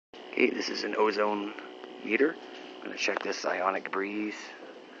Okay, this is an ozone meter. I'm going to check this ionic breeze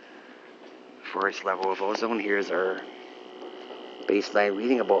for its level of ozone. Here's our baseline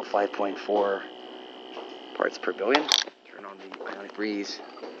reading, about 5.4 parts per billion. Turn on the ionic breeze.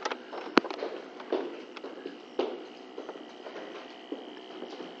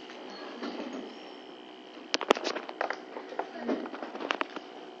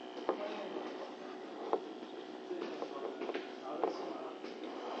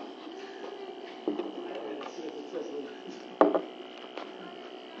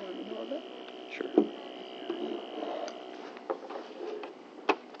 Sure.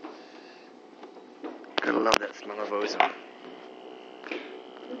 Gotta love that smell of ozone.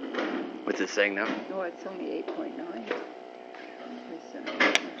 What's it saying now? Oh, it's only 8.9.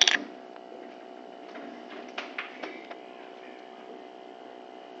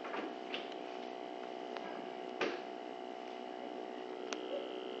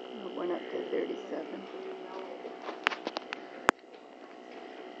 It went up to 37.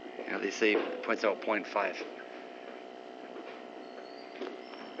 Yeah, they say it points out 0.5.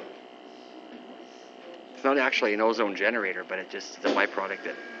 It's not actually an ozone generator, but it just is a byproduct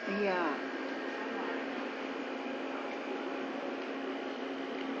that. Yeah.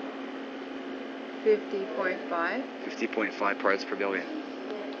 $50.5. 50.5 parts per billion.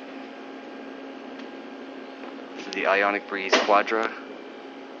 This is the Ionic Breeze Quadra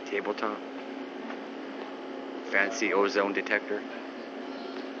tabletop. Fancy ozone detector.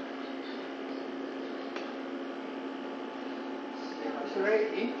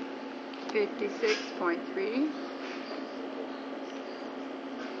 Right. 56.3.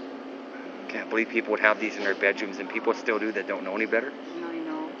 Can't believe people would have these in their bedrooms, and people still do that don't know any better. I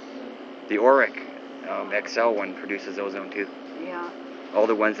know. The Auric XL one produces ozone too. Yeah. All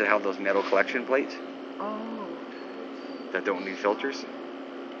the ones that have those metal collection plates. Oh. That don't need filters.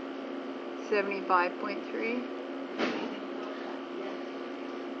 75.3.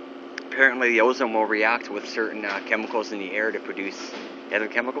 Apparently the ozone will react with certain chemicals in the air to produce other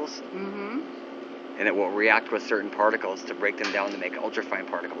chemicals. Mm-hmm. And it will react with certain particles to break them down to make ultrafine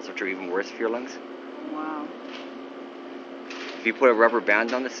particles, which are even worse for your lungs. Wow. If you put a rubber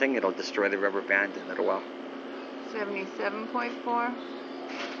band on this thing, it'll destroy the rubber band in a little while. 77.4.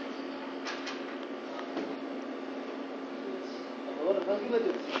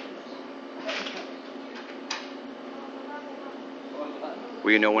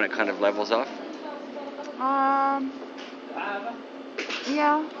 Will you know when it kind of levels off?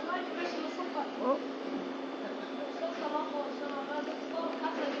 Yeah. Oh.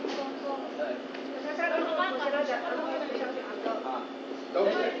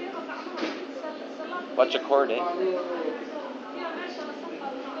 Watch a cord, eh?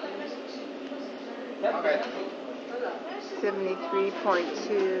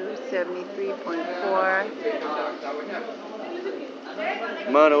 73.2, 73.4.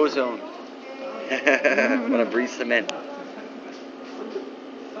 Come on, ozone. Want to breathe cement.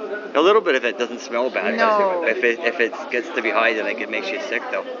 A little bit of it doesn't smell bad. No. If it gets to be high, then it makes you sick,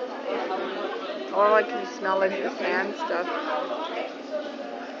 though. All I can smell is the sand stuff.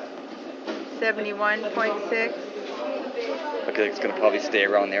 71.6. Okay, it's going to probably stay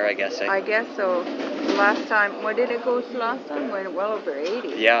around there, I guess. I guess so. Last time, what did it go to last time? Went well over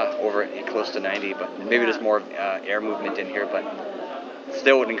 80. Yeah, over close to 90, but maybe there's more air movement in here, but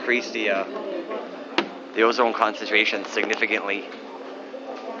still would increase the ozone concentration significantly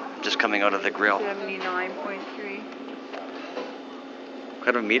just coming out of the grill. 79.3. What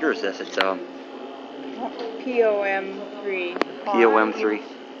kind of meter is this? It's PO3M. PO3M.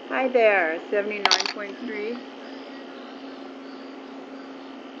 Hi there, 79.3.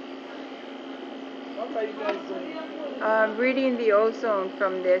 Reading the ozone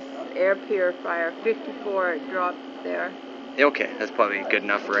from this air purifier, 54, it dropped there. Okay, that's probably good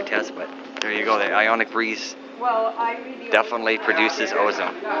enough for a test, but there you go. The Ionic Breeze definitely produces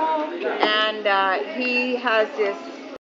ozone. And he has this